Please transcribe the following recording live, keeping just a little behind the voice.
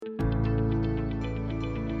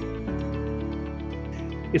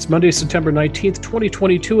It's Monday, September 19th,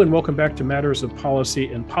 2022, and welcome back to Matters of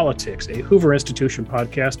Policy and Politics, a Hoover Institution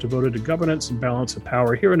podcast devoted to governance and balance of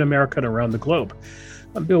power here in America and around the globe.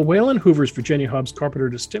 I'm Bill Whalen, Hoover's Virginia Hobbs Carpenter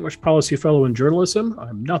Distinguished Policy Fellow in Journalism.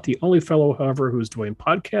 I'm not the only fellow, however, who's doing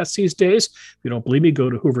podcasts these days. If you don't believe me, go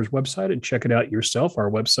to Hoover's website and check it out yourself.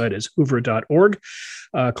 Our website is hoover.org.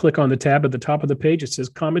 Click on the tab at the top of the page. It says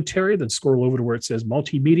commentary, then scroll over to where it says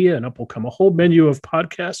multimedia, and up will come a whole menu of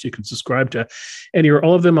podcasts. You can subscribe to any or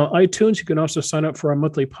all of them on iTunes. You can also sign up for our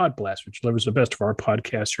monthly Pod Blast, which delivers the best of our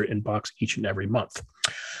podcasts to your inbox each and every month.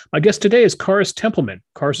 My guest today is Karis Templeman.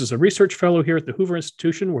 Karis is a research fellow here at the Hoover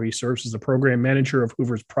Institution, where he serves as the program manager of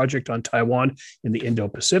Hoover's project on Taiwan in the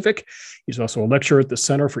Indo-Pacific. He's also a lecturer at the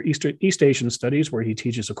Center for East Asian Studies, where he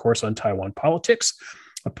teaches a course on Taiwan politics.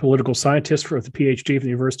 A political scientist with a PhD from the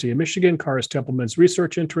University of Michigan, Karis Templeman's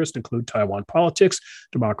research interests include Taiwan politics,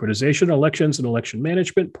 democratization, elections and election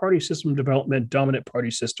management, party system development, dominant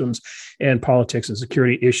party systems, and politics and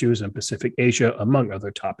security issues in Pacific Asia, among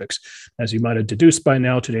other topics. As you might have deduced by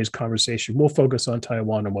now, today's conversation will focus on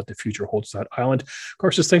Taiwan and what the future holds that island.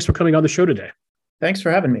 Karis, thanks for coming on the show today. Thanks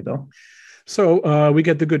for having me, Bill. So we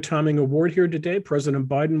get the Good Timing Award here today. President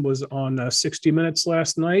Biden was on 60 Minutes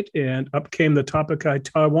last night, and up came the topic of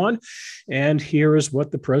Taiwan. And here is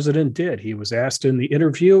what the president did. He was asked in the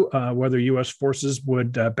interview whether U.S. forces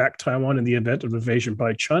would back Taiwan in the event of invasion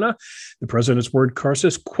by China. The president's word,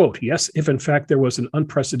 Karis, quote, "Yes, if in fact there was an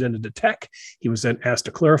unprecedented attack." He was then asked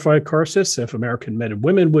to clarify, Karis, if American men and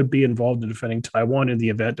women would be involved in defending Taiwan in the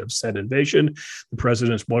event of said invasion. The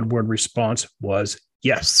president's one-word response was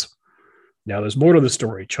yes. Now, there's more to the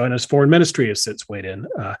story. China's foreign ministry has since weighed in,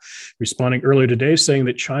 responding earlier today, saying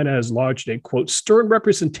that China has lodged a, quote, stern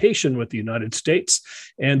representation with the United States.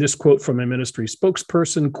 And this quote from a ministry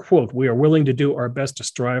spokesperson, quote, "We are willing to do our best to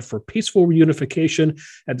strive for peaceful reunification.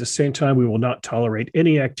 At the same time, we will not tolerate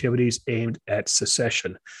any activities aimed at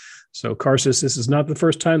secession." So, Karis, this is not the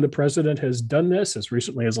first time the president has done this. As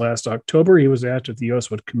recently as last October, he was asked if the U.S.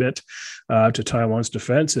 would commit to Taiwan's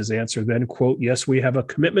defense. His answer then, quote, "Yes, we have a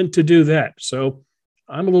commitment to do that." So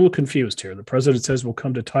I'm a little confused here. The president says we'll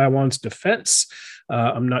come to Taiwan's defense.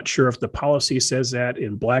 I'm not sure if the policy says that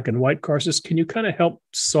in black and white, Karis. Can you kind of help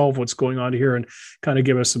solve what's going on here and kind of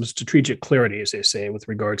give us some strategic clarity, as they say, with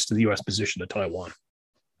regards to the U.S. position to Taiwan?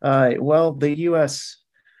 Well, the U.S.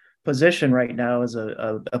 position right now is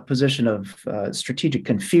a position of strategic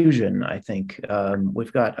confusion, I think.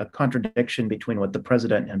 We've got a contradiction between what the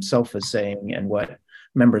president himself is saying and what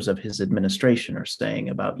members of his administration are saying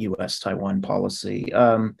about U.S. Taiwan policy.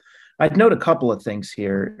 I'd note a couple of things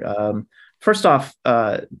here. First off,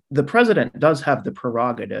 the president does have the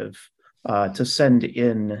prerogative to send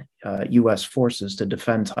in U.S. forces to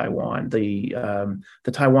defend Taiwan.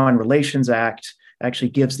 The Taiwan Relations Act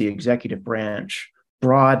actually gives the executive branch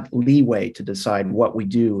broad leeway to decide what we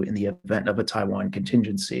do in the event of a Taiwan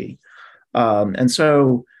contingency. And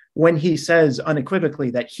so when he says unequivocally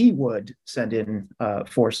that he would send in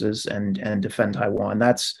forces and defend Taiwan,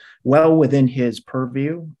 that's well within his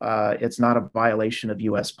purview. It's not a violation of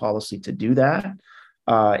U.S. policy to do that.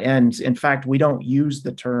 And in fact, we don't use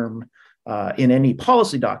the term in any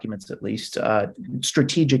policy documents, at least,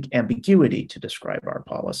 strategic ambiguity to describe our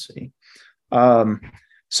policy.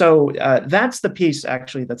 So that's the piece,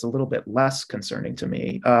 actually, that's a little bit less concerning to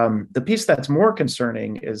me. The piece that's more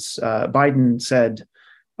concerning is Biden said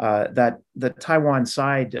that the Taiwan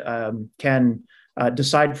side can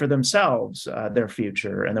decide for themselves their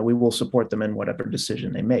future and that we will support them in whatever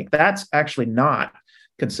decision they make. That's actually not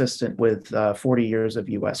consistent with 40 years of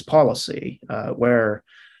U.S. policy, where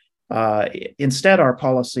instead our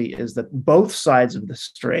policy is that both sides of the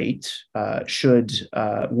strait should,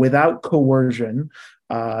 without coercion,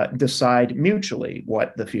 decide mutually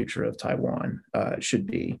what the future of Taiwan should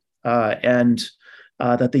be, and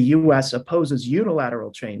that the U.S. opposes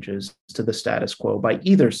unilateral changes to the status quo by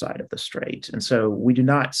either side of the strait. And so we do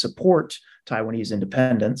not support Taiwanese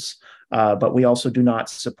independence, but we also do not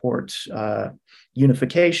support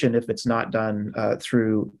unification if it's not done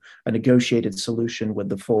through a negotiated solution with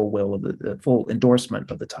the full will of the full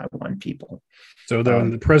endorsement of the Taiwan people. So when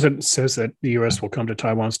the president says that the U.S. will come to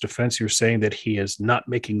Taiwan's defense, you're saying that he is not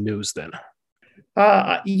making news then?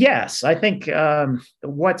 Yes, I think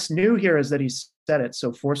what's new here is that he said it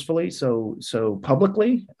so forcefully, so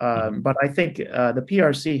publicly. But I think the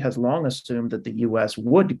PRC has long assumed that the U.S.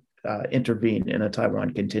 would intervene in a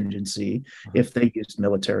Taiwan contingency if they used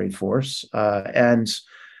military force. And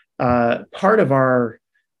part of our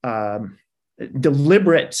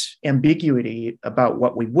deliberate ambiguity about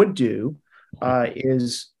what we would do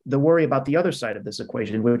is the worry about the other side of this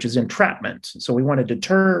equation, which is entrapment. So we want to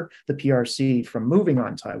deter the PRC from moving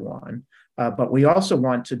on Taiwan, but we also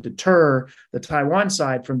want to deter the Taiwan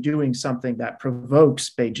side from doing something that provokes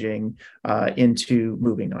Beijing into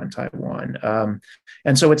moving on Taiwan.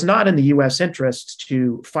 And so it's not in the US interest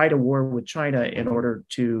to fight a war with China in order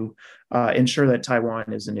to ensure that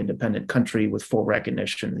Taiwan is an independent country with full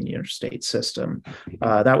recognition in the interstate system.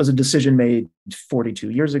 That was a decision made 42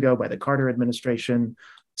 years ago by the Carter administration.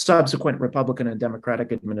 Subsequent Republican and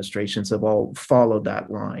Democratic administrations have all followed that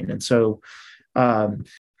line. And so,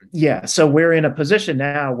 so we're in a position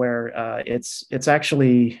now where it's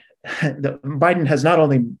actually Biden has not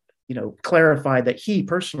only clarified that he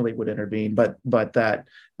personally would intervene, but that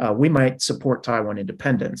we might support Taiwan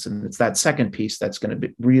independence, and it's that second piece that's going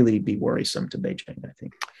to really be worrisome to Beijing, I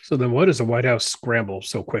think. So then, why does the White House scramble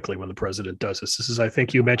so quickly when the president does this? This is, I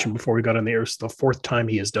think you mentioned before we got on the air, it's the fourth time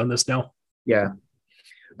he has done this now. Yeah.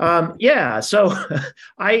 So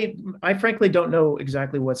I frankly don't know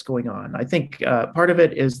exactly what's going on. I think part of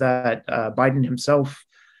it is that Biden himself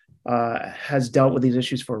has dealt with these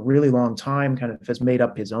issues for a really long time, kind of has made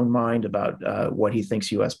up his own mind about what he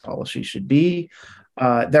thinks U.S. policy should be.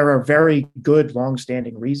 There are very good,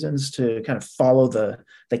 longstanding reasons to kind of follow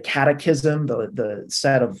the catechism, the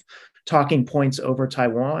set of talking points over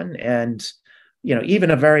Taiwan. And even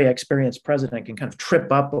a very experienced president can kind of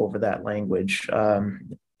trip up over that language.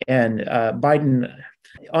 And Biden,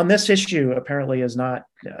 on this issue, apparently is not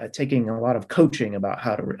taking a lot of coaching about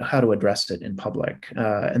how to address it in public.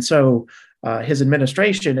 And so his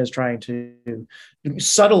administration is trying to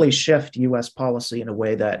subtly shift U.S. policy in a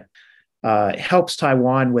way that helps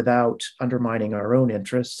Taiwan without undermining our own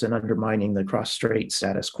interests and undermining the cross-strait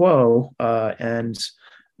status quo. And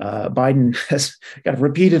Biden has kind of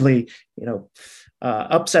repeatedly,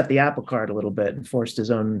 upset the apple cart a little bit and forced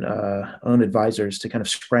his own advisors to kind of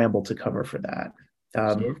scramble to cover for that.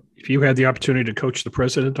 So if you had the opportunity to coach the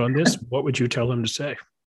president on this, what would you tell him to say?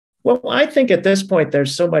 Well, I think at this point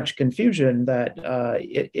there's so much confusion that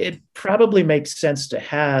it probably makes sense to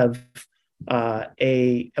have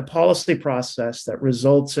a policy process that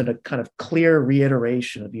results in a kind of clear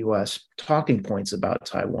reiteration of U.S. talking points about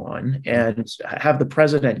Taiwan, and have the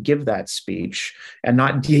president give that speech and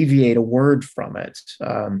not deviate a word from it.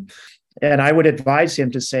 And I would advise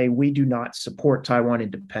him to say, we do not support Taiwan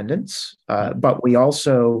independence, but we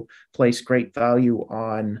also place great value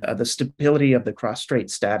on the stability of the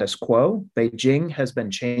cross-strait status quo. Beijing has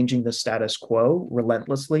been changing the status quo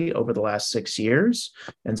relentlessly over the last 6 years.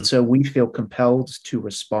 And so we feel compelled to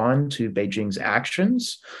respond to Beijing's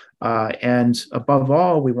actions. And above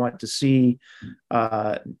all, we want to see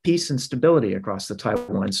peace and stability across the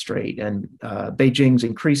Taiwan Strait. And Beijing's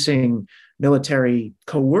increasing military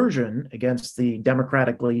coercion against the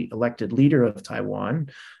democratically elected leader of Taiwan,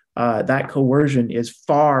 that coercion is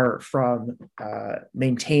far from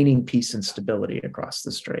maintaining peace and stability across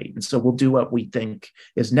the strait. And so we'll do what we think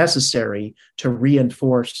is necessary to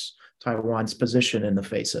reinforce Taiwan's position in the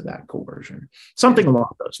face of that coercion. Something along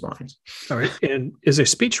those lines. All right. And is a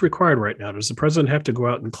speech required right now? Does the president have to go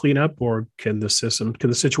out and clean up, or can the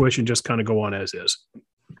situation just kind of go on as is?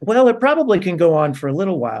 Well, it probably can go on for a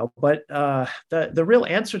little while, but the real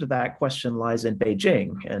answer to that question lies in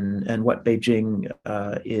Beijing and what Beijing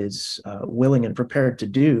is willing and prepared to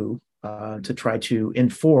do to try to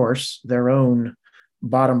enforce their own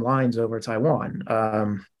bottom lines over Taiwan.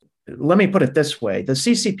 Let me put it this way. The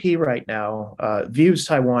CCP right now views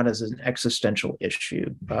Taiwan as an existential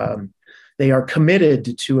issue. They are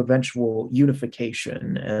committed to eventual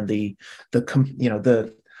unification and the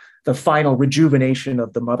final rejuvenation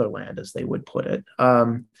of the motherland, as they would put it.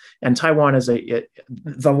 And Taiwan is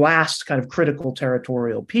the last kind of critical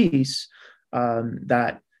territorial piece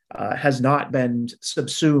that has not been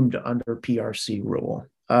subsumed under PRC rule.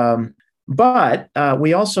 But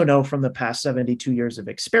we also know from the past 72 years of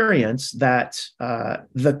experience that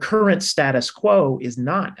the current status quo is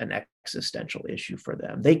not an existential issue for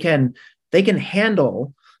them. They can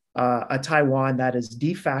handle a Taiwan that is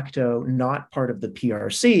de facto not part of the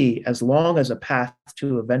PRC, as long as a path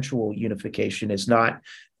to eventual unification is not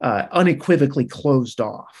unequivocally closed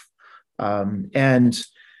off.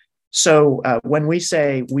 So when we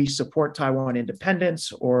say we support Taiwan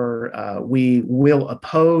independence, or we will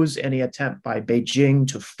oppose any attempt by Beijing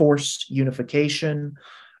to force unification,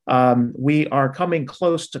 we are coming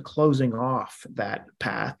close to closing off that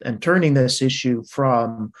path and turning this issue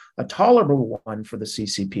from a tolerable one for the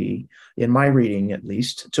CCP, in my reading at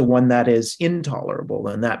least, to one that is intolerable,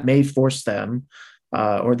 and that may force them,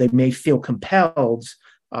 or they may feel compelled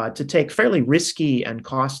to take fairly risky and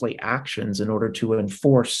costly actions in order to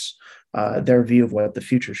enforce their view of what the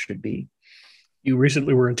future should be. You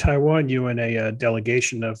recently were in Taiwan. You and a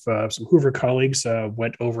delegation of some Hoover colleagues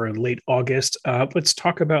went over in late August. Let's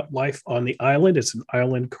talk about life on the island. It's an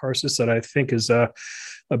island, Tarsus, that I think is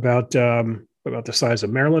about the size of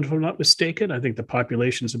Maryland, if I'm not mistaken. I think the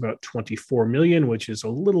population is about 24 million, which is a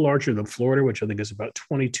little larger than Florida, which I think is about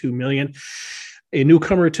 22 million. A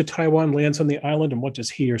newcomer to Taiwan lands on the island, and what does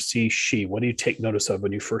he or she, what do you take notice of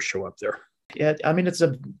when you first show up there? Yeah, I mean, it's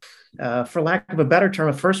for lack of a better term,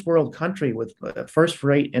 a first world country with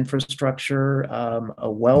first-rate infrastructure,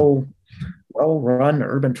 a well-run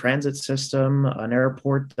urban transit system, an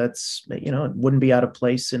airport that's, it wouldn't be out of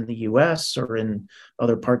place in the U.S. or in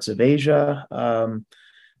other parts of Asia.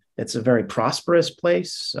 It's a very prosperous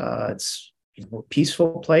place. It's a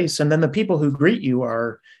peaceful place, and then the people who greet you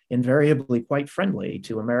are invariably quite friendly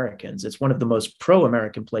to Americans. It's one of the most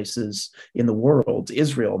pro-American places in the world.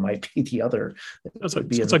 Israel might be the other. It's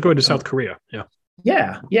like going to South Korea.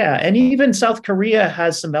 Yeah. And even South Korea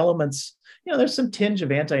has some elements. There's some tinge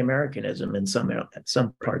of anti-Americanism in some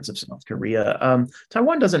parts of South Korea.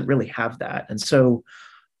 Taiwan doesn't really have that, and so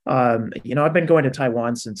I've been going to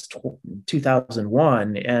Taiwan since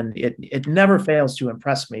 2001, and it never fails to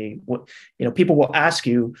impress me. People will ask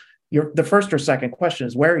you, the first or second question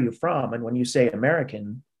is, where are you from? And when you say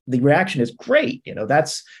American, the reaction is great.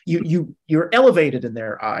 That's you're elevated in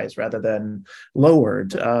their eyes rather than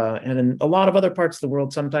lowered. And in a lot of other parts of the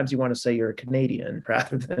world, sometimes you want to say you're a Canadian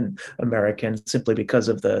rather than American, simply because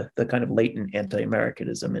of the kind of latent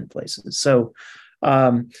anti-Americanism in places. So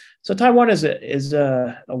Taiwan is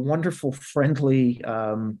a wonderful, friendly,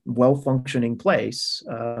 well-functioning place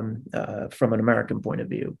from an American point of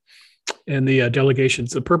view. And the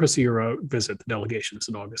delegations, the purpose of your visit, the delegations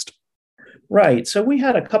in August. Right. So we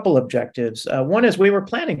had a couple objectives. One is we were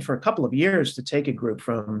planning for a couple of years to take a group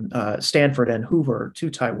from Stanford and Hoover to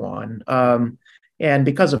Taiwan. And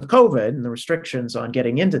because of COVID and the restrictions on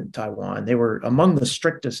getting into Taiwan, they were among the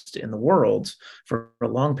strictest in the world for a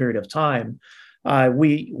long period of time.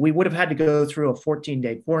 We would have had to go through a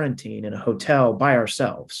 14-day quarantine in a hotel by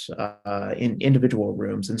ourselves in individual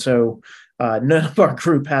rooms. And so none of our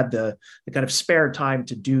group had the kind of spare time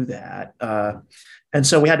to do that. And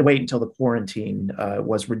so we had to wait until the quarantine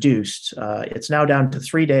was reduced. It's now down to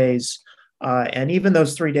 3 days. And even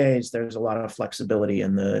those 3 days, there's a lot of flexibility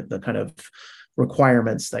in the kind of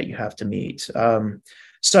requirements that you have to meet.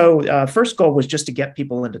 So first goal was just to get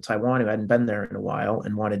people into Taiwan who hadn't been there in a while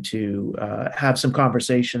and wanted to have some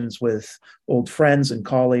conversations with old friends and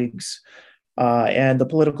colleagues and the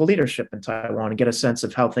political leadership in Taiwan and get a sense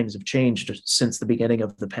of how things have changed since the beginning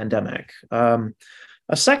of the pandemic.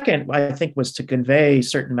 A second, I think, was to convey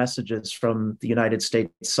certain messages from the United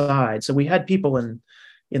States side. So we had people in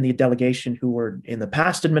the delegation who were in the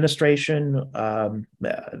past administration,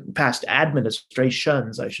 past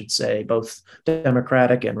administrations, I should say, both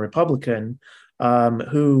Democratic and Republican,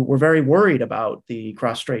 who were very worried about the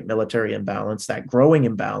cross-strait military imbalance, that growing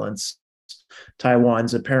imbalance,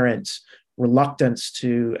 Taiwan's apparent reluctance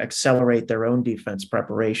to accelerate their own defense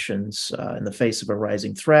preparations in the face of a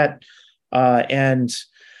rising threat. And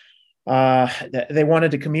they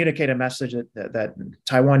wanted to communicate a message that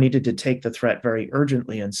Taiwan needed to take the threat very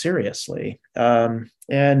urgently and seriously. A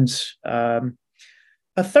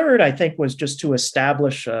third, I think, was just to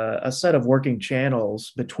establish a set of working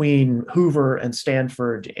channels between Hoover and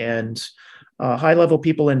Stanford and high-level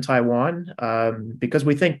people in Taiwan, because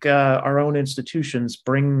we think our own institutions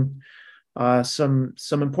bring some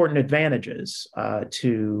important advantages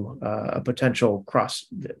to a potential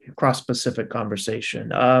cross-Pacific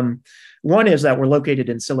conversation. One is that we're located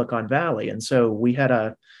in Silicon Valley, and so we had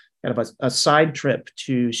a side trip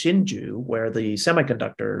to Hsinchu, where the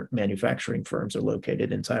semiconductor manufacturing firms are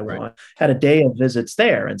located in Taiwan. Right. Had a day of visits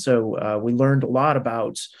there, and so we learned a lot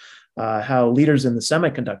about how leaders in the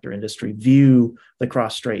semiconductor industry view the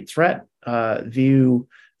cross-strait threat, view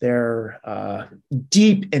their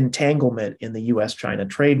deep entanglement in the U.S.-China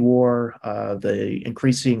trade war, the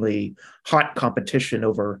increasingly hot competition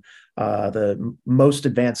over the most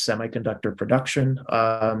advanced semiconductor production.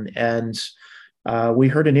 And we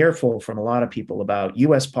heard an earful from a lot of people about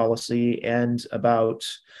U.S. policy and about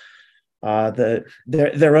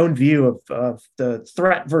their own view of the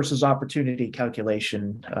threat versus opportunity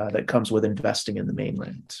calculation that comes with investing in the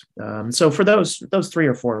mainland. So for those 3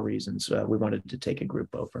 or 4 reasons, we wanted to take a group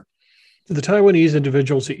over. The Taiwanese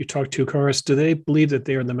individuals that you talk to, Karis, do they believe that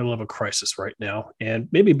they're in the middle of a crisis right now? And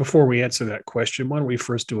maybe before we answer that question, why don't we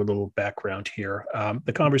first do a little background here?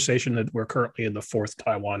 The conversation that we're currently in the 4th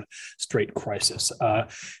Taiwan Strait crisis.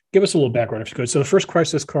 Give us a little background if you could. So the first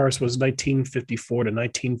crisis, Karis, was 1954 to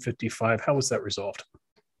 1955. How was that resolved?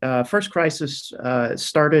 first crisis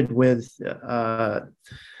started with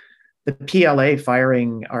the PLA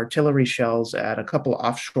firing artillery shells at a couple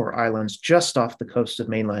offshore islands just off the coast of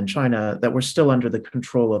mainland China that were still under the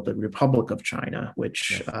control of the Republic of China,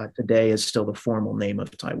 which today is still the formal name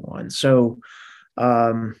of Taiwan. So,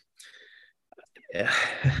 um,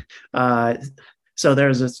 so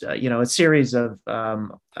there's a series of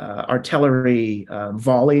artillery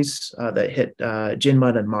volleys that hit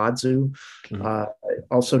Jinmen and Mazu,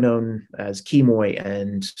 also known as Quemoy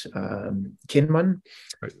and Kinmen.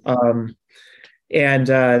 Right. And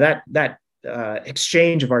that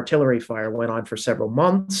exchange of artillery fire went on for several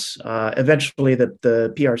months. Eventually,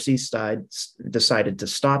 the PRC side decided to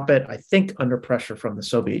stop it, I think under pressure from the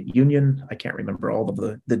Soviet Union. I can't remember all of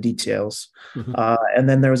the details. And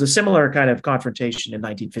then there was a similar kind of confrontation in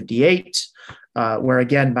 1958, where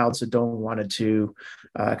again, Mao Zedong wanted to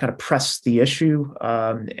kind of press the issue.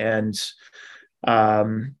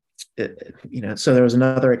 So there was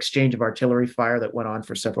another exchange of artillery fire that went on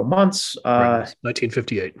for several months.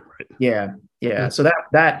 1958, right? Yeah. So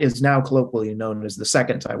that is now colloquially known as the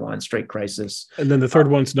Second Taiwan Strait Crisis. And then the third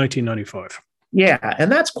one's 1995. Yeah, and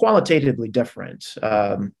that's qualitatively different.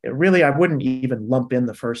 Really, I wouldn't even lump in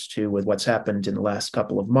the first two with what's happened in the last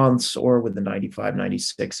couple of months or with the 95,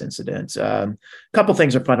 96 incident. A couple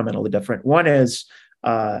things are fundamentally different. One is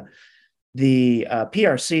the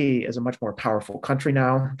PRC is a much more powerful country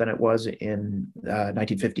now than it was in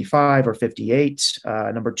 1955 or 58.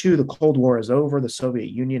 Number two, the Cold War is over. The Soviet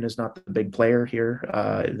Union is not the big player here.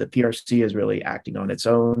 The PRC is really acting on its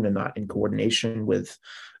own and not in coordination with,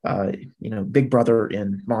 Big Brother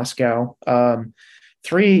in Moscow.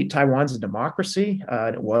 Three, Taiwan's a democracy.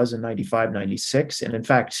 It was in 95, 96. And in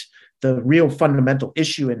fact, the real fundamental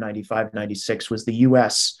issue in 95, 96 was the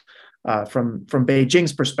U.S. From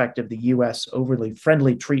Beijing's perspective, the U.S. overly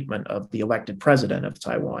friendly treatment of the elected president of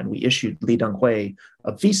Taiwan. We issued Lee Teng-hui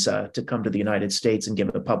a visa to come to the United States and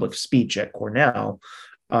give a public speech at Cornell.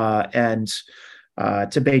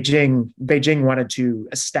 To Beijing wanted to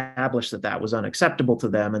establish that was unacceptable to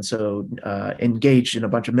them, and so engaged in a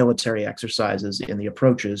bunch of military exercises in the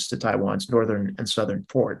approaches to Taiwan's northern and southern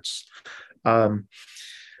ports.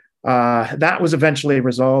 That was eventually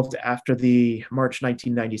resolved after the March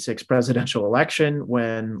 1996 presidential election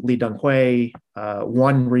when Lee Teng-hui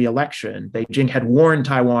won re-election. Beijing had warned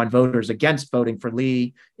Taiwan voters against voting for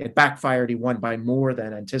Lee. It backfired. He won by more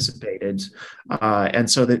than anticipated. And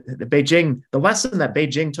so the lesson that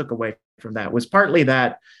Beijing took away from that was partly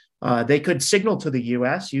that they could signal to the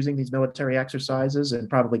U.S. using these military exercises and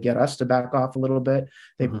probably get us to back off a little bit.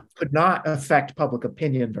 They could not affect public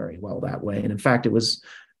opinion very well that way. And in fact, it was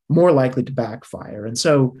more likely to backfire. And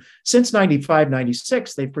so since 95,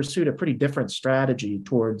 96, they've pursued a pretty different strategy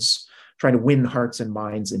towards trying to win hearts and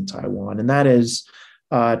minds in Taiwan. And that is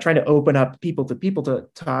trying to open up people-to-people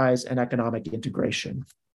ties and economic integration.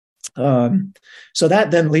 So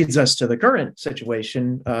that then leads us to the current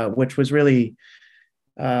situation, which was really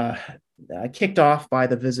kicked off by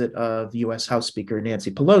the visit of U.S. House Speaker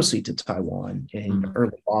Nancy Pelosi to Taiwan in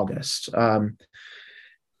early August.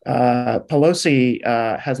 Pelosi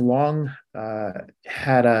has long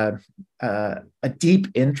had a deep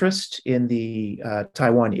interest in the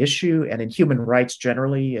Taiwan issue and in human rights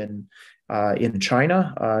generally, and in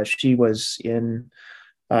China. She was in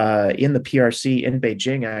the PRC in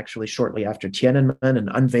Beijing actually shortly after Tiananmen and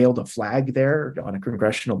unveiled a flag there on a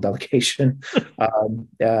congressional delegation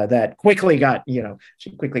that quickly got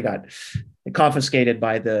confiscated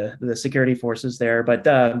by the security forces there. But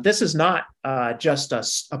this is not just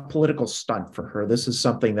a political stunt for her. This is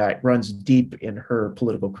something that runs deep in her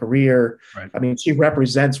political career. Right. I mean, she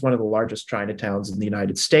represents one of the largest Chinatowns in the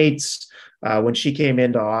United States. When she came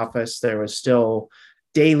into office, there was still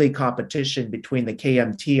daily competition between the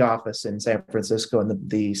KMT office in San Francisco and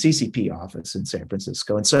the CCP office in San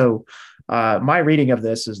Francisco. And so my reading of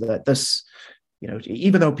this is that this,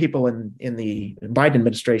 even though people in the Biden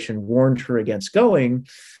administration warned her against going,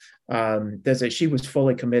 that she was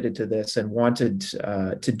fully committed to this and wanted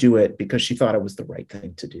to do it because she thought it was the right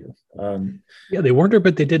thing to do. They warned her,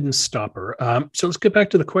 but they didn't stop her. So let's get back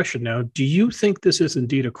to the question now. Do you think this is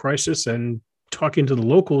indeed a crisis? And talking to the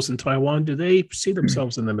locals in Taiwan, do they see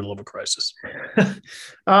themselves in the middle of a crisis?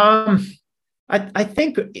 I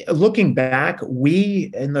think looking back,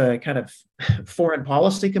 we in the kind of foreign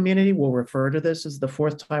policy community will refer to this as the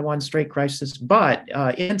fourth Taiwan Strait crisis. But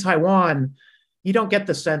in Taiwan, you don't get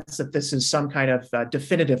the sense that this is some kind of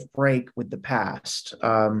definitive break with the past.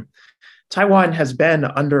 Taiwan has been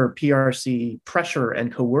under PRC pressure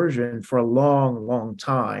and coercion for a long, long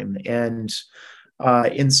time. And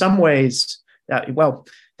in some ways,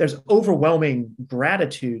 there's overwhelming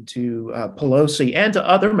gratitude to Pelosi and to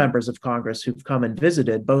other members of Congress who've come and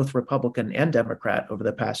visited, both Republican and Democrat, over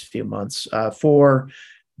the past few months for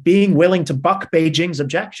being willing to buck Beijing's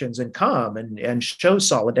objections and come and show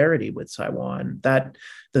solidarity with Taiwan. That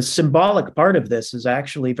the symbolic part of this is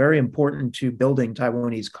actually very important to building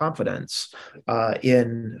Taiwanese confidence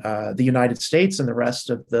in the United States and the rest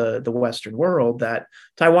of the Western world, that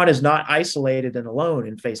Taiwan is not isolated and alone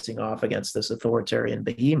in facing off against this authoritarian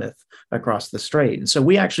behemoth across the strait. And so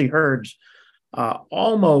we actually heard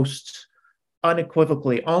almost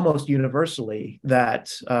unequivocally, almost universally,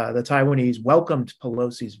 that the Taiwanese welcomed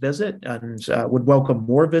Pelosi's visit and would welcome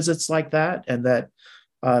more visits like that, and that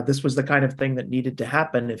this was the kind of thing that needed to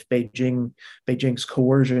happen if Beijing's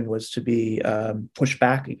coercion was to be pushed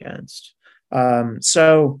back against.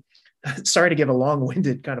 So, sorry to give a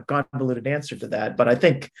long-winded, kind of convoluted answer to that, but I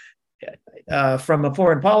think from a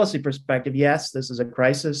foreign policy perspective, yes, this is a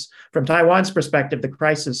crisis. From Taiwan's perspective, the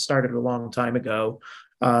crisis started a long time ago.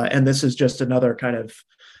 And this is just another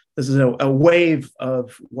this is a wave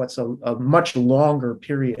of what's a much longer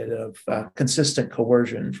period of consistent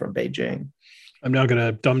coercion from Beijing. I'm now going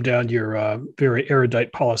to dumb down your very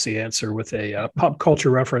erudite policy answer with a pop culture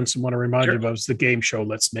reference. I want to remind you about the game show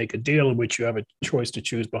Let's Make a Deal, in which you have a choice to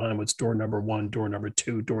choose behind what's door number 1, door number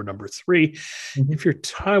 2, door number 3. Mm-hmm. If you're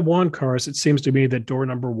Taiwan cars, it seems to me that door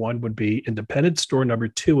number 1 would be independence, door number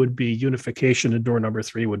 2 would be unification, and door number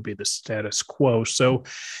 3 would be the status quo. So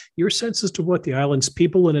your sense as to what the island's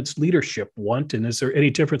people and its leadership want, and is there any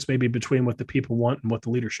difference maybe between what the people want and what the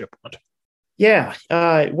leadership want? Yeah,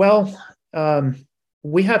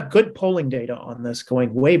 we have good polling data on this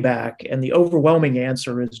going way back, and the overwhelming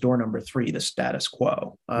answer is door number 3, the status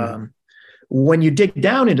quo. When you dig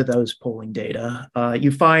down into those polling data,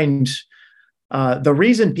 you find the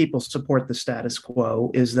reason people support the status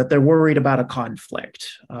quo is that they're worried about a conflict.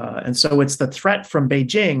 And so it's the threat from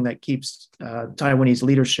Beijing that keeps Taiwanese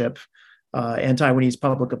leadership and Taiwanese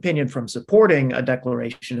public opinion from supporting a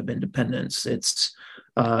declaration of independence. It's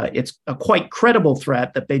a quite credible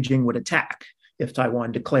threat that Beijing would attack if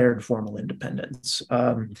Taiwan declared formal independence.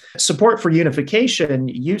 Support for unification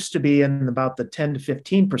used to be in about the 10 to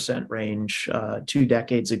 15% range 2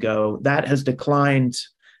 decades ago. That has declined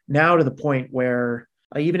now to the point where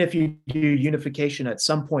even if you do unification at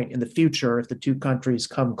some point in the future, if the two countries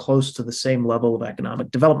come close to the same level of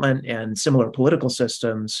economic development and similar political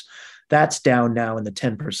systems, that's down now in the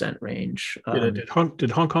 10% range. Did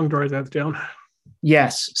Hong Kong drive that down?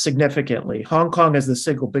 Yes, significantly. Hong Kong has had the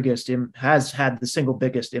single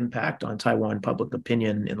biggest impact on Taiwan public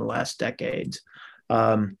opinion in the last decade.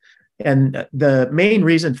 And the main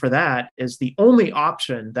reason for that is the only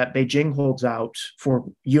option that Beijing holds out for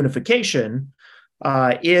unification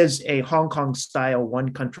is a Hong Kong-style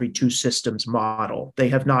one country, two systems model. They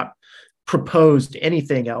have not proposed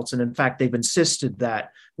anything else. And in fact, they've insisted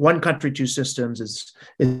that one country, two systems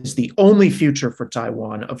is the only future for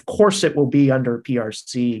Taiwan. Of course, it will be under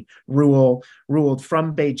PRC ruled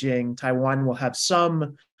from Beijing. Taiwan will have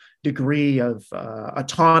some degree of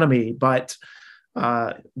autonomy, but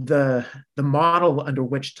the model under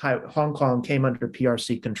which Hong Kong came under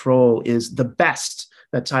PRC control is the best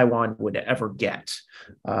that Taiwan would ever get.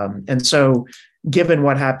 And so given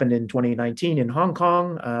what happened in 2019 in Hong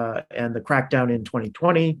Kong and the crackdown in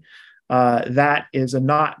 2020, that is a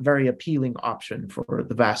not very appealing option for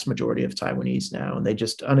the vast majority of Taiwanese now. And they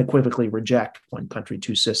just unequivocally reject one country,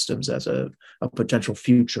 two systems as a potential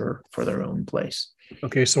future for their own place.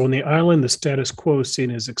 Okay, so on the island, the status quo is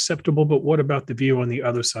seen as acceptable, but what about the view on the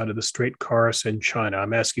other side of the Strait, Chorus and China?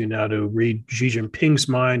 I'm asking you now to read Xi Jinping's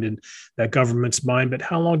mind and that government's mind, but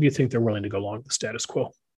how long do you think they're willing to go along with the status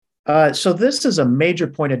quo? So this is a major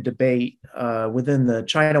point of debate within the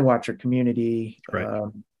China Watcher community.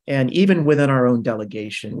 Right. And even within our own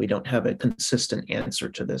delegation, we don't have a consistent answer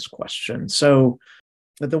to this question. So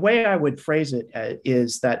the way I would phrase it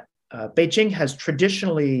is that Beijing has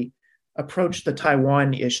traditionally approached the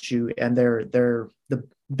Taiwan issue and the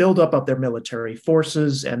buildup of their military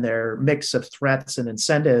forces and their mix of threats and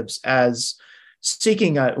incentives as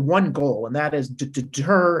seeking one goal, and that is to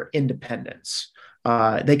deter independence.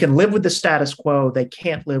 They can live with the status quo. They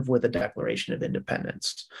can't live with a declaration of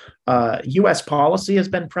independence. U.S. policy has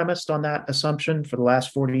been premised on that assumption for the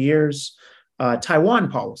last 40 years.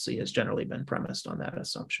 Taiwan policy has generally been premised on that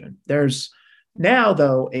assumption. There's now,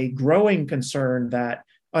 though, a growing concern that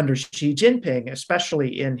under Xi Jinping,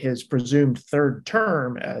 especially in his presumed third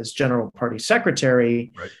term as General Party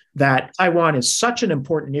Secretary, right, that Taiwan is such an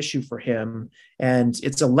important issue for him, and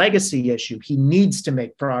it's a legacy issue. He needs to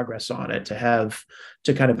make progress on it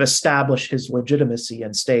to kind of establish his legitimacy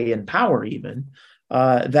and stay in power even.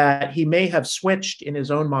 that he may have switched in his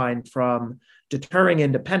own mind from deterring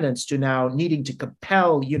independence to now needing to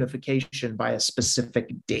compel unification by a specific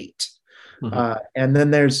date. And then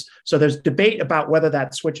there's debate about whether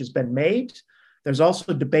that switch has been made. There's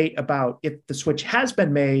also debate about if the switch has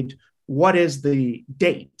been made, what is the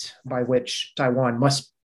date by which Taiwan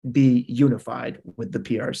must be unified with the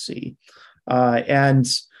PRC. And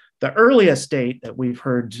the earliest date that we've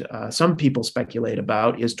heard some people speculate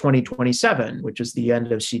about is 2027, which is the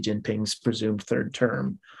end of Xi Jinping's presumed third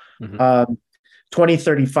term.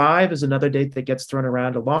 2035 is another date that gets thrown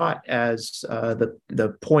around a lot as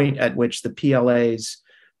the point at which the PLA's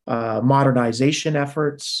modernization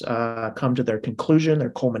efforts come to their conclusion, their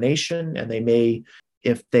culmination, and they may,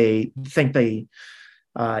 if they think they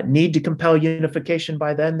need to compel unification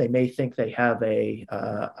by then, they may think they have the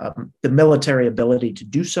military ability to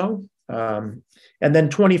do so. And then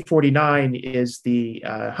 2049 is the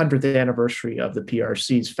 100th anniversary of the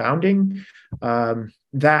PRC's founding.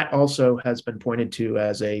 That also has been pointed to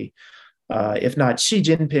as if not Xi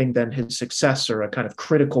Jinping, then his successor, a kind of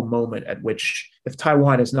critical moment at which, if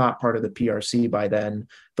Taiwan is not part of the PRC by then,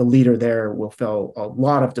 the leader there will feel a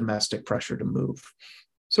lot of domestic pressure to move.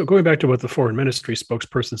 So going back to what the foreign ministry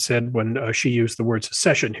spokesperson said when she used the word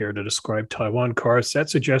secession here to describe Taiwan, Karis, that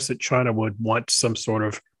suggests that China would want some sort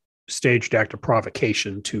of staged act of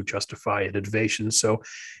provocation to justify an invasion. So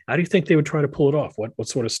how do you think they would try to pull it off? What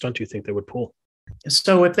sort of stunt do you think they would pull?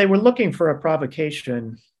 So if they were looking for a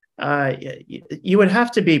provocation, you would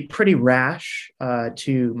have to be pretty rash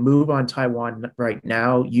to move on Taiwan right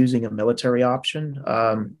now using a military option.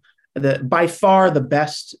 By far the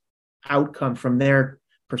best outcome from their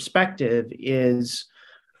perspective is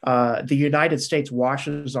the United States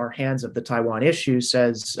washes our hands of the Taiwan issue,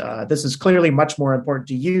 says this is clearly much more important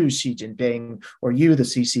to you, Xi Jinping, or you, the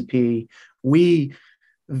CCP. We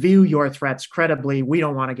view your threats credibly. We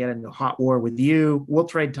don't want to get into a hot war with you. We'll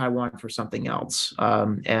trade Taiwan for something else,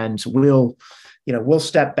 and we'll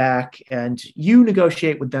step back and you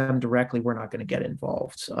negotiate with them directly. We're not going to get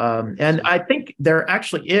involved. And I think there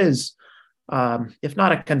actually is, if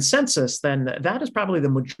not a consensus, then that is probably the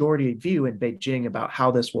majority view in Beijing about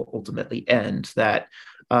how this will ultimately end, that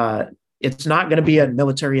it's not going to be a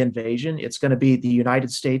military invasion. It's going to be the United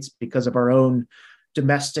States, because of our own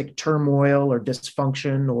domestic turmoil or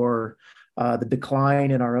dysfunction or the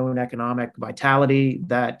decline in our own economic vitality,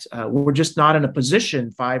 that we're just not in a position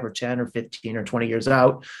 5 or 10 or 15 or 20 years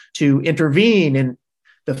out to intervene in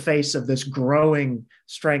the face of this growing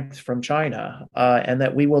strength from China, and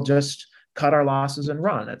that we will just cut our losses and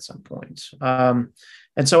run at some point. And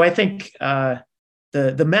so I think the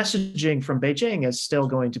messaging from Beijing is still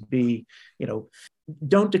going to be,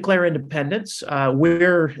 don't declare independence.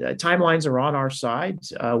 Timelines are on our side.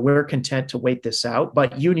 We're content to wait this out,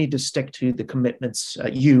 but you need to stick to the commitments.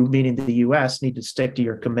 You, meaning the U.S., need to stick to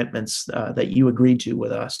your commitments that you agreed to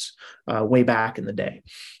with us way back in the day.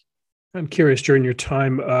 I'm curious, during your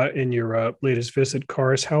time in your latest visit,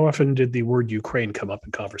 Karis, how often did the word Ukraine come up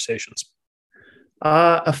in conversations?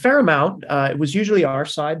 A fair amount. It was usually our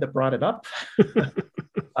side that brought it up.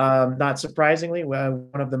 Not surprisingly, one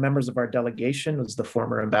of the members of our delegation was the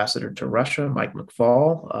former ambassador to Russia, Mike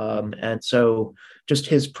McFaul. And so just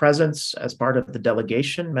his presence as part of the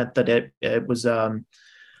delegation meant that it was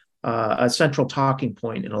a central talking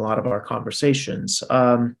point in a lot of our conversations.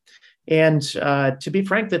 And to be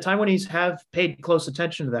frank, the Taiwanese have paid close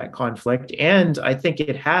attention to that conflict. And I think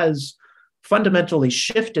it has fundamentally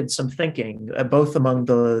shifted some thinking, both among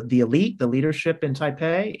the elite, the leadership in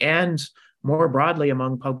Taipei, and more broadly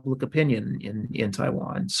among public opinion in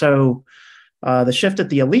Taiwan. So the shift at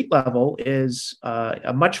the elite level is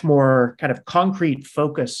a much more kind of concrete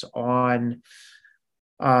focus on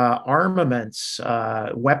armaments,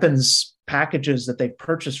 weapons packages that they've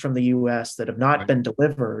purchased from the U.S. that have not been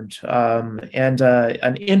delivered, and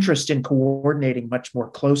an interest in coordinating much more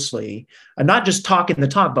closely, and not just talking the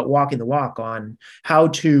talk, but walking the walk on how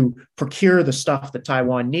to procure the stuff that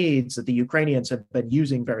Taiwan needs that the Ukrainians have been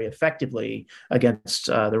using very effectively against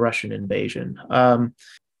the Russian invasion.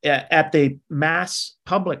 At the mass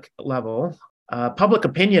public level, public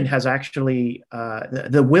opinion has actually,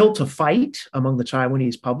 the will to fight among the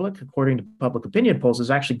Taiwanese public, according to public opinion polls, has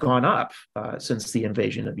actually gone up since the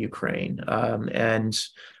invasion of Ukraine. And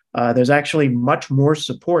there's actually much more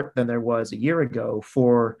support than there was a year ago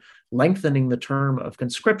for lengthening the term of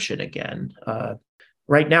conscription again.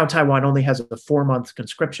 Right now, Taiwan only has a 4-month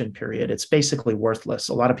conscription period. It's basically worthless.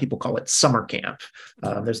 A lot of people call it summer camp.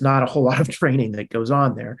 There's not a whole lot of training that goes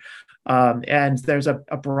on there. And there's a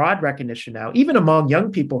broad recognition now, even among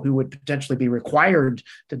young people who would potentially be required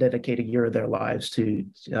to dedicate a year of their lives to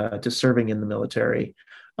serving in the military,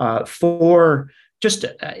 for just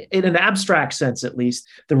in an abstract sense, at least,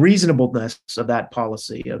 the reasonableness of that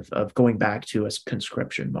policy of going back to a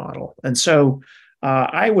conscription model. And so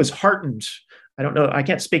I was heartened. I don't know, I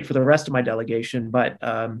can't speak for the rest of my delegation, but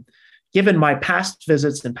given my past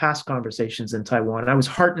visits and past conversations in Taiwan, I was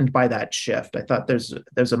heartened by that shift. I thought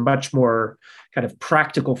there's a much more kind of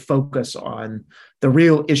practical focus on the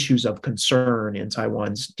real issues of concern in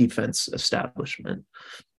Taiwan's defense establishment.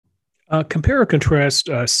 Compare or contrast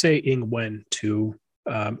Tsai Ing-wen to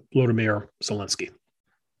Volodymyr Zelensky.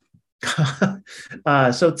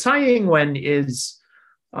 So Tsai Ing-wen is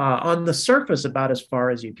on the surface about as far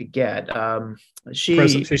as you could get.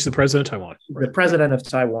 She's the president of Taiwan. The president of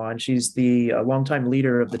Taiwan. She's the longtime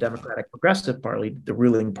leader of the Democratic Progressive Party, the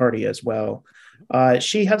ruling party as well.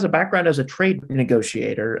 She has a background as a trade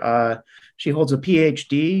negotiator. She holds a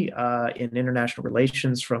PhD in international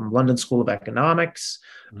relations from London School of Economics.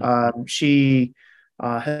 She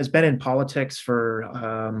has been in politics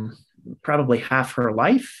for probably half her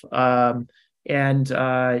life.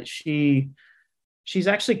 And she's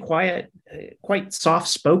actually quite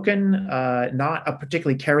soft-spoken, not a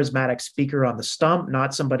particularly charismatic speaker on the stump,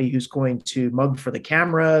 not somebody who's going to mug for the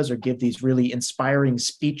cameras or give these really inspiring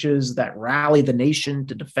speeches that rally the nation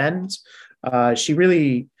to defend.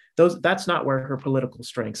 That's not where her political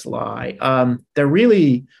strengths lie. They're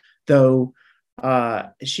really, though,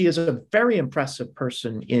 she is a very impressive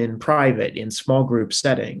person in private, in small group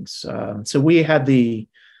settings. So we had the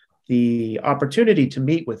opportunity to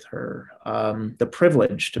meet with her, the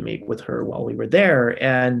privilege to meet with her while we were there.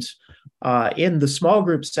 And in the small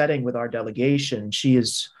group setting with our delegation, she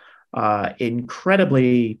is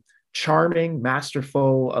incredibly charming,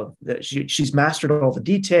 masterful. She's mastered all the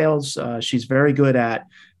details. She's very good at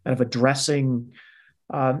kind of addressing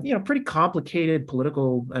pretty complicated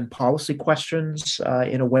political and policy questions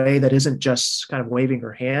in a way that isn't just kind of waving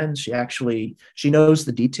her hands. She knows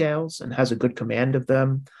the details and has a good command of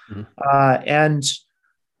them. And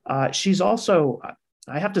she's also,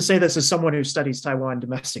 I have to say this as someone who studies Taiwan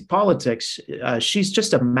domestic politics, she's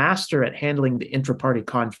just a master at handling the intra-party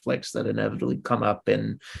conflicts that inevitably come up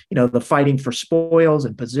in, the fighting for spoils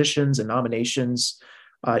and positions and nominations.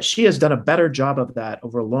 She has done a better job of that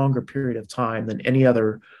over a longer period of time than any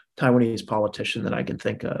other Taiwanese politician that I can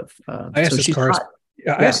think of. I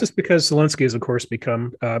asked this because Zelensky has, of course,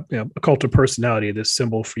 become a cult of personality, this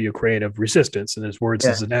symbol for Ukraine of resistance in his words,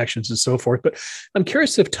 his actions, and so forth. But I'm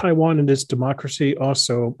curious if Taiwan and its democracy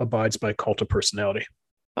also abides by cult of personality.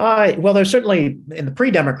 Well, there's certainly, in the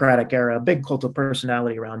pre-democratic era, a big cult of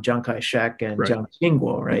personality around Chiang Kai-shek and Jiang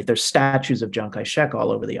Qingguo, right? There's statues of Chiang Kai-shek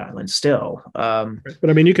all over the island still. But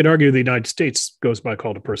I mean, you could argue the United States goes by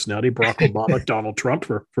cult of personality, Barack Obama, Donald Trump,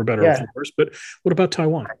 for better or for worse. But what about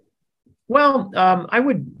Taiwan? Well, I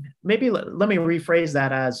would maybe let me rephrase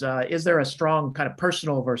that as, is there a strong kind of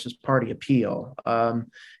personal versus party appeal?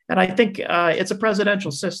 And I think it's a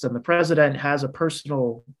presidential system. The president has a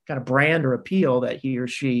personal kind of brand or appeal that he or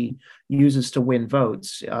she uses to win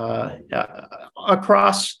votes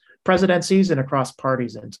across presidencies and across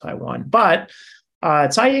parties in Taiwan. But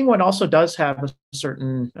Tsai Ing-wen also does have a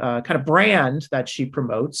certain kind of brand that she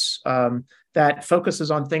promotes that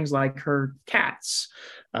focuses on things like her cats.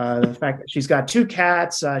 The fact that she's got two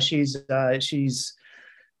cats, she's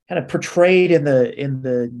kind of portrayed in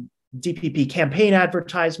the DPP campaign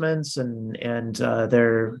advertisements and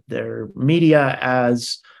their media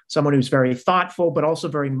as someone who's very thoughtful, but also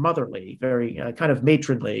very motherly, very kind of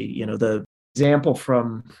matronly. The example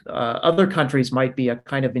from other countries might be a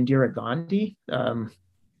kind of Indira Gandhi,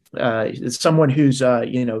 someone who's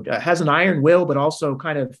has an iron will, but also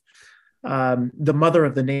kind of the mother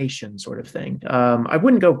of the nation sort of thing. I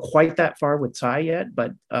wouldn't go quite that far with Tsai yet,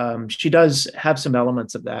 but she does have some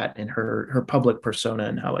elements of that in her public persona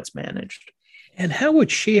and how it's managed. And how would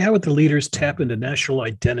the leaders tap into national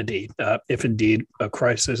identity if indeed a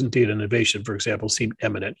crisis, indeed an invasion, for example, seemed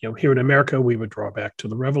imminent? Here in America, we would draw back to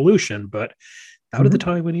the revolution, but how did the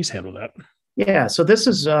Taiwanese handle that? Yeah, so this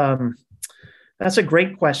is that's a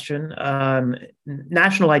great question.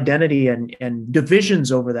 National identity and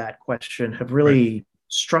divisions over that question have really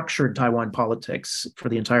structured Taiwan politics for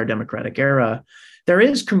the entire democratic era. There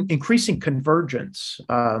is increasing convergence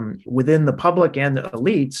within the public and the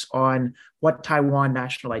elites on what Taiwan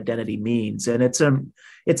national identity means. And it's an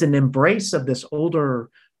embrace of this older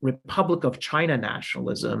Republic of China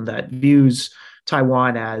nationalism that views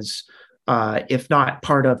Taiwan as if not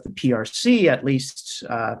part of the PRC, at least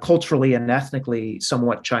culturally and ethnically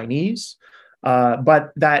somewhat Chinese,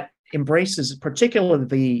 but that embraces particularly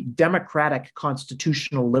the democratic,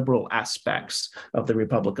 constitutional, liberal aspects of the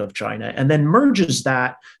Republic of China, and then merges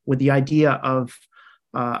that with the idea of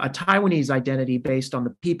a Taiwanese identity based on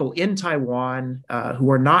the people in Taiwan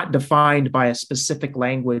who are not defined by a specific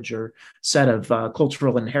language or set of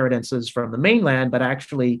cultural inheritances from the mainland, but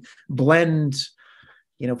actually blend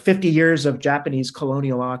 50 years of Japanese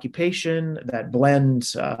colonial occupation, that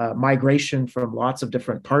blend migration from lots of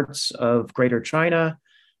different parts of Greater China,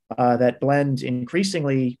 that blend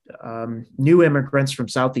increasingly new immigrants from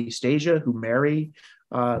Southeast Asia who marry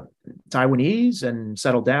Taiwanese and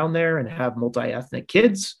settle down there and have multi-ethnic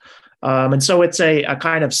kids. And so it's a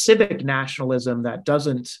kind of civic nationalism that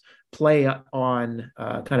doesn't play on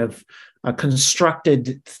kind of a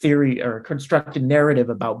constructed theory or constructed narrative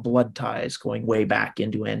about blood ties going way back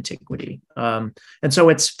into antiquity. And so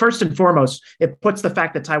it's first and foremost, it puts the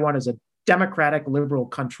fact that Taiwan is a democratic liberal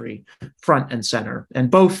country front and center,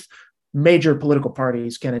 and both major political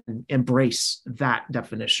parties can embrace that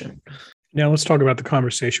definition. Now let's talk about the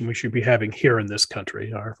conversation we should be having here in this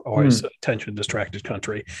country, our always attention-distracted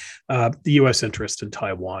country, the U.S. interest in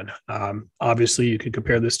Taiwan. Obviously, you could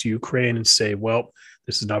compare this to Ukraine and say, well,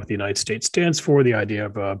 this is not what the United States stands for, the idea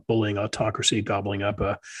of a bullying autocracy, gobbling up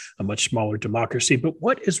a much smaller democracy. But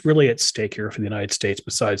what is really at stake here for the United States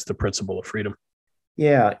besides the principle of freedom?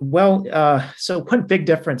 Yeah, well, so one big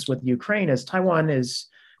difference with Ukraine is Taiwan is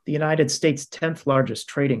the United States' 10th largest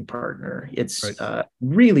trading partner. It's right.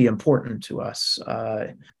 Really important to us.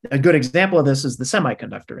 A good example of this is the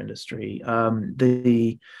semiconductor industry.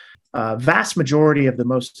 The vast majority of the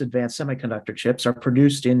most advanced semiconductor chips are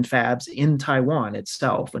produced in fabs in Taiwan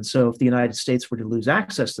itself. And so if the United States were to lose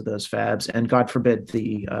access to those fabs, and God forbid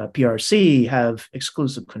the PRC have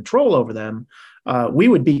exclusive control over them, we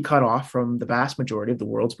would be cut off from the vast majority of the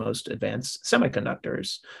world's most advanced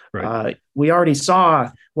semiconductors. Right. We already saw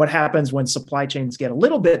what happens when supply chains get a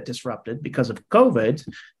little bit disrupted because of COVID.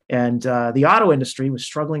 And the auto industry was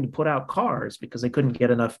struggling to put out cars because they couldn't get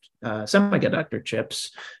enough semiconductor chips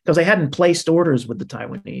because they hadn't placed orders with the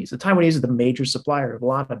Taiwanese. The Taiwanese are the major supplier of a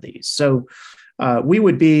lot of these. So we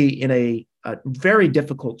would be in a very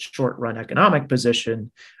difficult short-run economic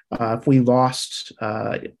position if we lost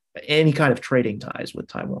any kind of trading ties with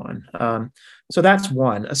Taiwan. So that's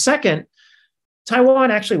one. A second,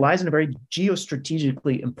 Taiwan actually lies in a very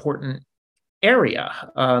geostrategically important area.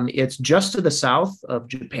 It's just to the south of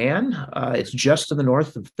Japan. It's just to the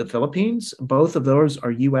north of the Philippines. Both of those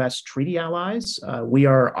are U.S. treaty allies. We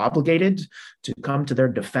are obligated to come to their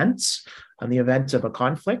defense in the event of a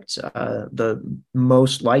conflict. The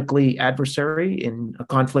most likely adversary in a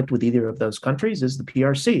conflict with either of those countries is the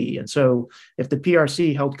PRC. And so if the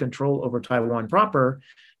PRC held control over Taiwan proper,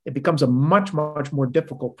 it becomes a much, much more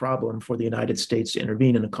difficult problem for the United States to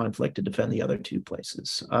intervene in a conflict to defend the other two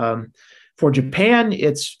places. For Japan,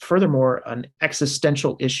 it's furthermore an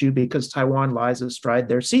existential issue because Taiwan lies astride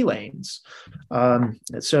their sea lanes.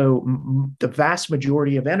 So the vast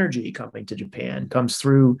majority of energy coming to Japan comes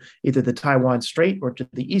through either the Taiwan Strait or to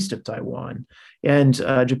the east of Taiwan. And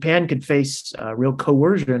Japan could face real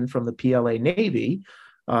coercion from the PLA Navy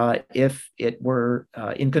if it were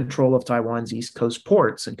in control of Taiwan's East Coast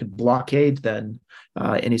ports and could blockade then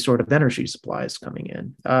any sort of energy supplies coming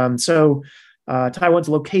in. So Taiwan's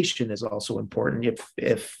location is also important.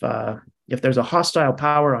 If there's a hostile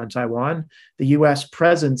power on Taiwan, the U.S.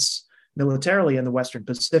 presence militarily in the Western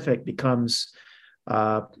Pacific becomes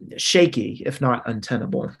shaky, if not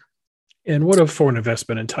untenable. And what of foreign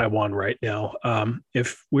investment in Taiwan right now?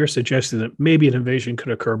 If we're suggesting that maybe an invasion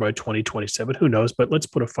could occur by 2027, who knows? But let's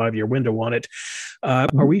put a 5-year window on it.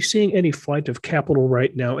 Are we seeing any flight of capital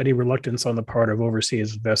right now, any reluctance on the part of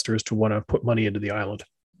overseas investors to want to put money into the island?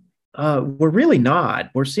 We're really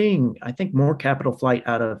not. We're seeing, I think, more capital flight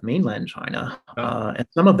out of mainland China, and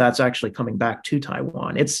some of that's actually coming back to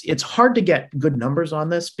Taiwan. It's hard to get good numbers on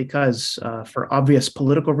this because, for obvious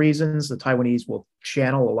political reasons, the Taiwanese will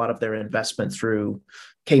channel a lot of their investment through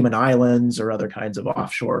Cayman Islands or other kinds of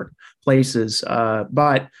offshore places.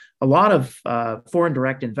 But a lot of foreign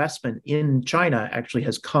direct investment in China actually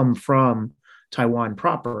has come from Taiwan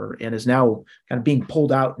proper and is now kind of being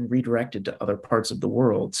pulled out and redirected to other parts of the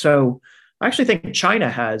world. So I actually think China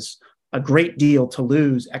has a great deal to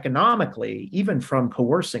lose economically, even from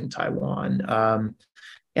coercing Taiwan,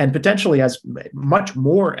 and potentially has much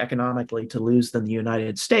more economically to lose than the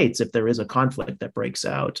United States if there is a conflict that breaks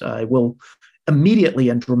out. It will immediately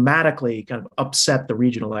and dramatically kind of upset the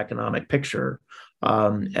regional economic picture.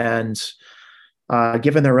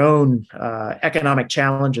 Given their own economic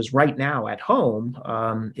challenges right now at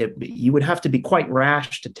home, you would have to be quite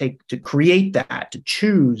rash to create that, to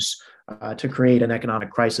choose to create an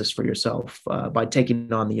economic crisis for yourself by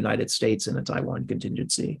taking on the United States in a Taiwan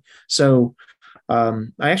contingency. So I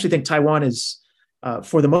actually think Taiwan is,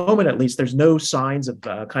 for the moment at least, there's no signs of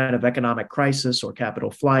kind of economic crisis or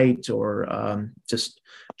capital flight or just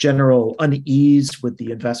general unease with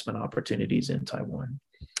the investment opportunities in Taiwan.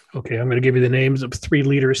 Okay, I'm going to give you the names of three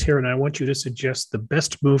leaders here, and I want you to suggest the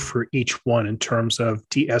best move for each one in terms of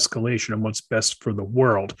de-escalation and what's best for the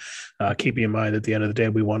world. Keeping in mind, at the end of the day,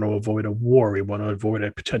 we want to avoid a war. We want to avoid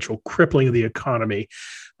a potential crippling of the economy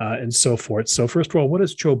and so forth. So first of all, what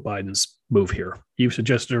is Joe Biden's move here? You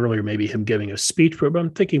suggested earlier maybe him giving a speech, but I'm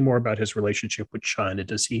thinking more about his relationship with China.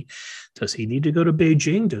 Does he need to go to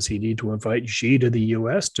Beijing? Does he need to invite Xi to the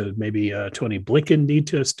U.S.? Does maybe Tony Blinken need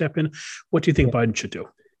to step in? What do you think Biden should do?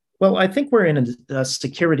 Well, I think we're in a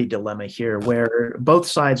security dilemma here where both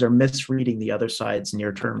sides are misreading the other side's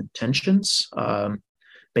near-term intentions.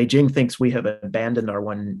 Beijing thinks we have abandoned our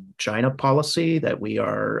one China policy, that we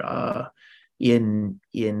are in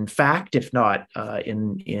fact, if not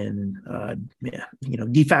de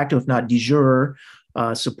facto, if not de jure,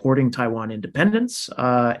 supporting Taiwan independence.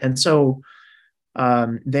 And so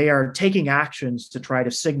they are taking actions to try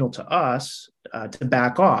to signal to us to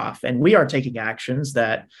back off. And we are taking actions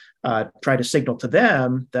that try to signal to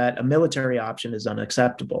them that a military option is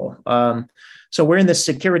unacceptable. So we're in this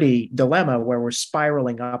security dilemma where we're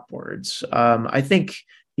spiraling upwards. I think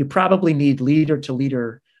you probably need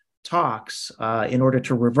leader-to-leader talks in order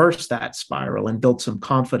to reverse that spiral and build some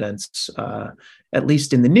confidence, at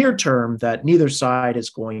least in the near term, that neither side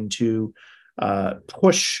is going to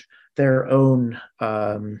push their own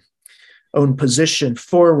position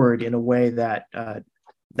forward in a way that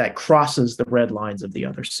crosses the red lines of the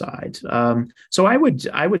other side. So I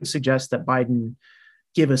would suggest that Biden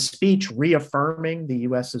give a speech reaffirming the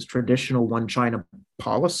U.S.'s traditional one China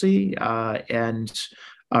policy and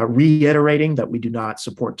reiterating that we do not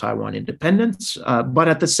support Taiwan independence, but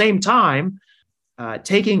at the same time,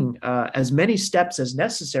 taking as many steps as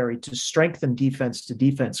necessary to strengthen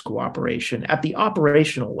defense-to-defense cooperation at the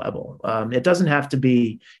operational level. It doesn't have to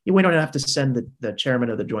be, we don't have to send the chairman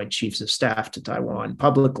of the Joint Chiefs of Staff to Taiwan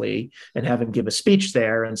publicly and have him give a speech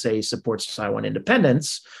there and say he supports Taiwan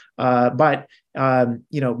independence. But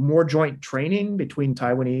more joint training between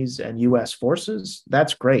Taiwanese and U.S. forces,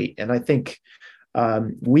 that's great. And I think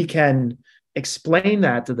we can explain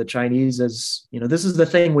that to the Chinese as, this is the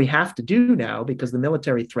thing we have to do now because the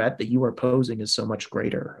military threat that you are posing is so much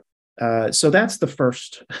greater. So that's the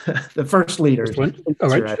first leader. All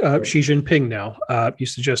right, Xi Jinping now. You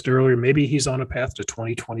suggested earlier maybe he's on a path to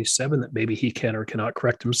 2027, that maybe he can or cannot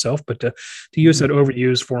correct himself. But to use that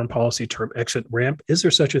overused foreign policy term, exit ramp, is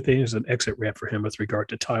there such a thing as an exit ramp for him with regard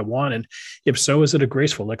to Taiwan? And if so, is it a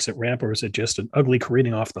graceful exit ramp or is it just an ugly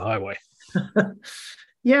careening off the highway?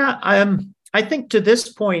 Yeah, I think to this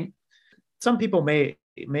point, some people may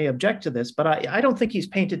object to this, but I don't think he's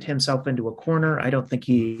painted himself into a corner. I don't think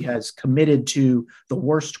he has committed to the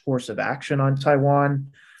worst course of action on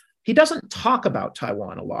Taiwan. He doesn't talk about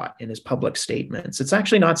Taiwan a lot in his public statements. It's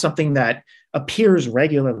actually not something that appears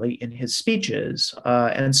regularly in his speeches.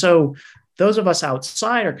 And so those of us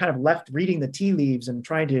outside are kind of left reading the tea leaves and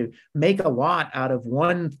trying to make a lot out of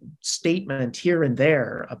one statement here and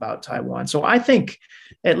there about Taiwan. So I think,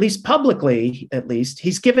 at least publicly,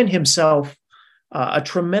 he's given himself a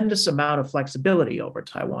tremendous amount of flexibility over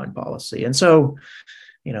Taiwan policy. And so,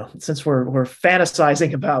 since we're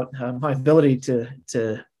fantasizing about my ability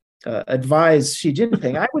to advise Xi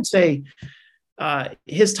Jinping, I would say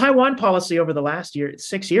his Taiwan policy over the last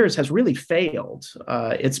 6 years has really failed.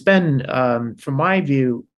 It's been, from my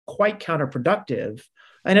view, quite counterproductive.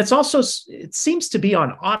 And it seems to be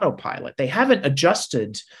on autopilot. They haven't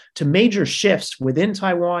adjusted to major shifts within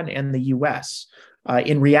Taiwan and the US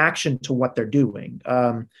in reaction to what they're doing.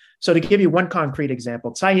 So to give you one concrete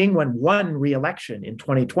example, Tsai Ing-wen won re-election in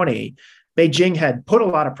 2020. Beijing had put a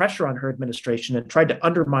lot of pressure on her administration and tried to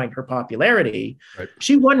undermine her popularity. Right.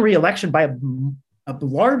 She won re-election by a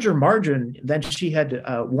larger margin than she had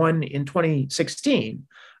won in 2016.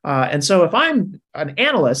 And so if I'm an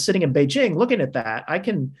analyst sitting in Beijing looking at that,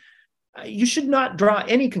 you should not draw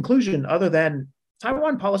any conclusion other than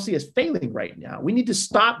Taiwan policy is failing right now. We need to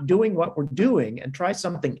stop doing what we're doing and try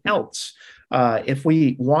something else if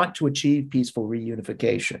we want to achieve peaceful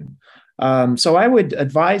reunification. So I would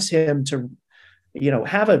advise him to,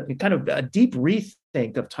 have a kind of a deep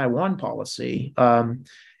rethink of Taiwan policy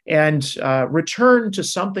and return to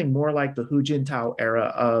something more like the Hu Jintao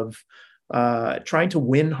era of trying to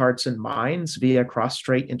win hearts and minds via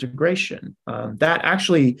cross-strait integration. That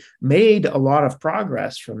actually made a lot of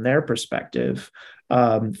progress from their perspective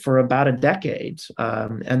for about a decade.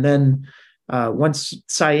 And then once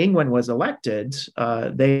Tsai Ing-wen was elected,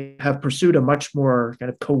 they have pursued a much more kind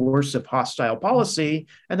of coercive, hostile policy,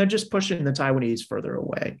 and they're just pushing the Taiwanese further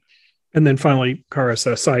away. And then finally, Karis,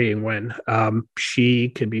 Tsai Ing-wen, she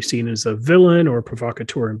can be seen as a villain or a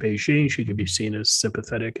provocateur in Beijing. She can be seen as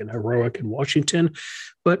sympathetic and heroic in Washington.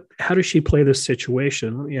 But how does she play this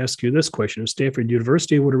situation? Let me ask you this question. If Stanford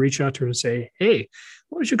University were to reach out to her and say, hey,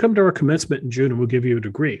 why don't you come to our commencement in June and we'll give you a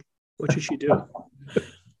degree? What should she do?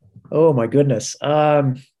 Oh, my goodness.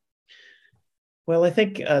 Well, I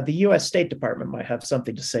think the U.S. State Department might have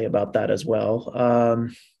something to say about that as well.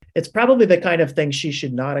 It's probably the kind of thing she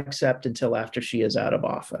should not accept until after she is out of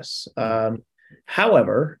office.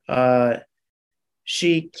 However,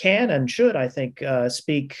 she can and should, I think,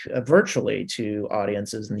 speak virtually to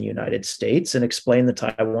audiences in the United States and explain the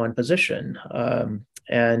Taiwan position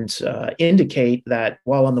and indicate that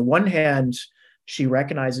while on the one hand, she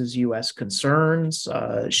recognizes U.S. concerns,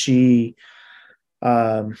 she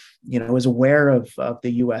is aware of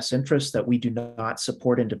the U.S. interests, that we do not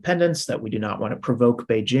support independence, that we do not want to provoke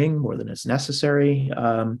Beijing more than is necessary.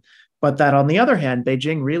 But that on the other hand,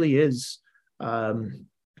 Beijing really is,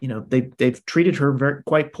 they've treated her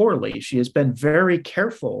quite poorly. She has been very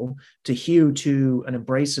careful to hew to an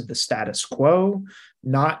embrace of the status quo,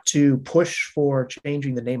 not to push for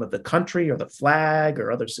changing the name of the country or the flag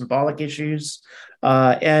or other symbolic issues.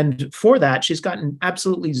 And for that, she's gotten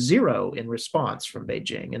absolutely zero in response from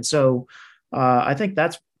Beijing. And so I think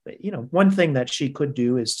that's, one thing that she could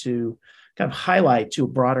do is to kind of highlight to a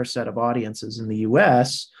broader set of audiences in the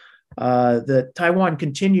US that Taiwan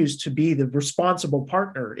continues to be the responsible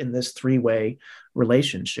partner in this three-way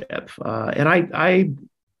relationship. And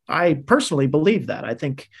I personally believe that. I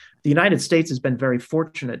think the United States has been very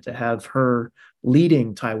fortunate to have her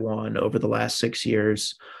leading Taiwan over the last 6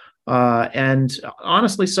 years. And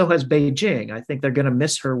honestly, so has Beijing. I think they're going to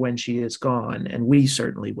miss her when she is gone, and we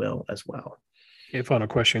certainly will as well. Okay, final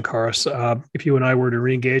question, Karis. If you and I were to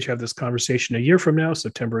re-engage, have this conversation a year from now,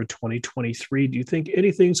 September 2023, do you think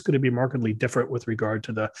anything's going to be markedly different with regard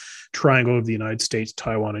to the triangle of the United States,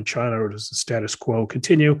 Taiwan, and China, or does the status quo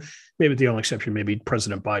continue? Maybe the only exception may be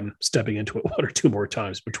President Biden stepping into it one or two more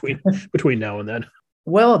times between now and then.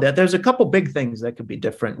 Well, there's a couple big things that could be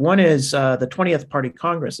different. One is the 20th Party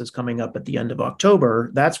Congress is coming up at the end of October.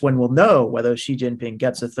 That's when we'll know whether Xi Jinping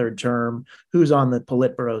gets a third term, who's on the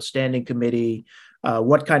Politburo Standing Committee,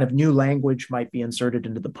 what kind of new language might be inserted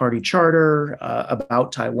into the party charter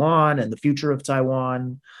about Taiwan and the future of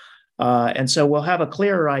Taiwan. And so we'll have a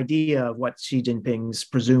clearer idea of what Xi Jinping's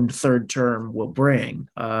presumed third term will bring.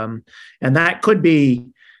 And that could be,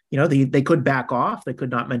 they could back off. They could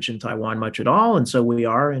not mention Taiwan much at all. And so we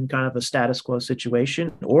are in kind of a status quo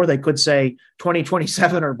situation. Or they could say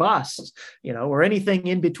 2027 or bust, or anything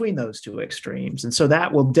in between those two extremes. And so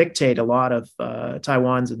that will dictate a lot of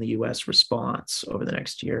Taiwan's and the U.S. response over the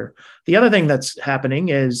next year. The other thing that's happening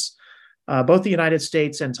is both the United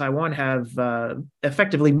States and Taiwan have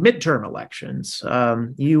effectively midterm elections.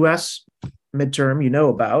 U.S. midterm,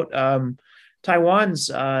 about.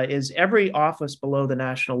 Taiwan's is every office below the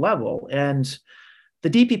national level. And the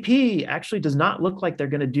DPP actually does not look like they're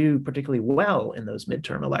going to do particularly well in those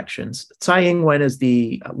midterm elections. Tsai Ing-wen is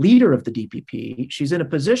the leader of the DPP. She's in a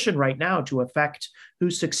position right now to affect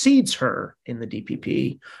who succeeds her in the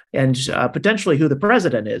DPP and potentially who the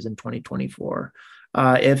president is in 2024.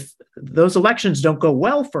 If those elections don't go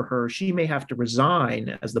well for her, she may have to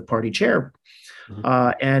resign as the party chair.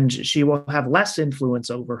 And she will have less influence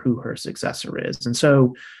over who her successor is. And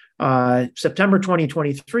so September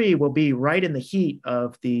 2023 will be right in the heat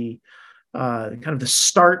of the kind of the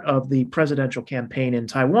start of the presidential campaign in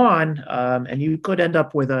Taiwan. And you could end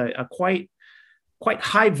up with a quite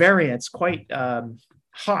high variance, quite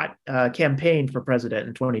hot campaign for president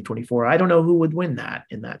in 2024. I don't know who would win that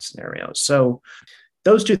in that scenario. So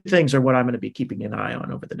those two things are what I'm going to be keeping an eye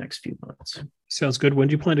on over the next few months. Sounds good. When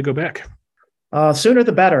do you plan to go back? Sooner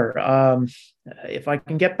the better. If I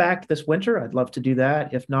can get back this winter, I'd love to do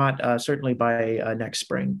that. If not, certainly by next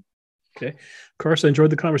spring. Okay. Karis, I enjoyed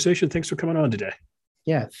the conversation. Thanks for coming on today.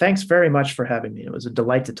 Yeah, thanks very much for having me. It was a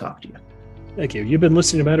delight to talk to you. Thank you. You've been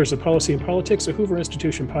listening to Matters of Policy and Politics, a Hoover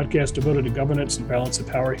Institution podcast devoted to governance and balance of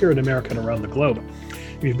power here in America and around the globe.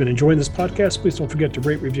 If you've been enjoying this podcast, please don't forget to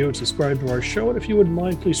rate, review, and subscribe to our show. And if you wouldn't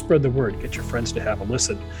mind, please spread the word. Get your friends to have a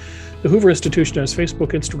listen. The Hoover Institution has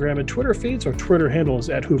Facebook, Instagram, and Twitter feeds. Our Twitter handle is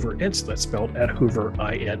 @HooverInst. That's spelled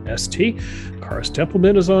 @HooverINST. Karis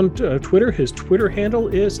Templeman is on Twitter. His Twitter handle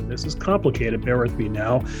is, and this is complicated, bear with me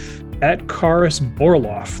now, @Karis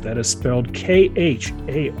Borloff. That is spelled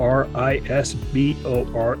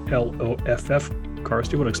KHARISBORLOFF. Karis,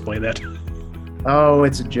 do you want to explain that? Oh,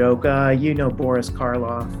 it's a joke. You know Boris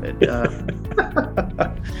Karloff. It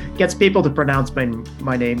gets people to pronounce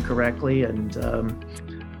my name correctly, and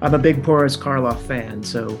I'm a big Boris Karloff fan.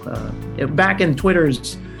 So back in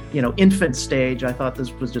Twitter's infant stage, I thought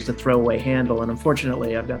this was just a throwaway handle, and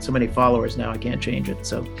unfortunately, I've got so many followers now I can't change it.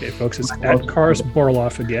 So okay, folks, it's @Karis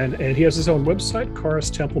Borloff again, and he has his own website,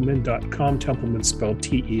 karistempleman.com. Templeman spelled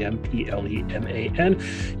TEMPLEMAN.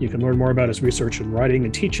 You can learn more about his research and writing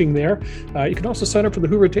and teaching there. You can also sign up for the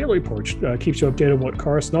Hoover Daily Report, which keeps you updated on what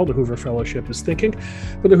Karis and all the Hoover Fellowship is thinking.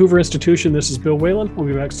 For the Hoover Institution, this is Bill Whalen. We'll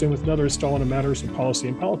be back soon with another installment of Matters of Policy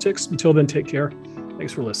and Politics. Until then, take care.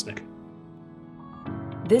 Thanks for listening.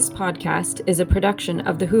 This podcast is a production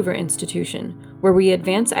of the Hoover Institution, where we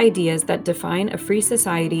advance ideas that define a free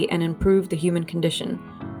society and improve the human condition.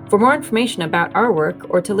 For more information about our work,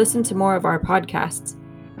 or to listen to more of our podcasts,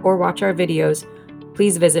 or watch our videos,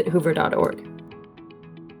 please visit hoover.org.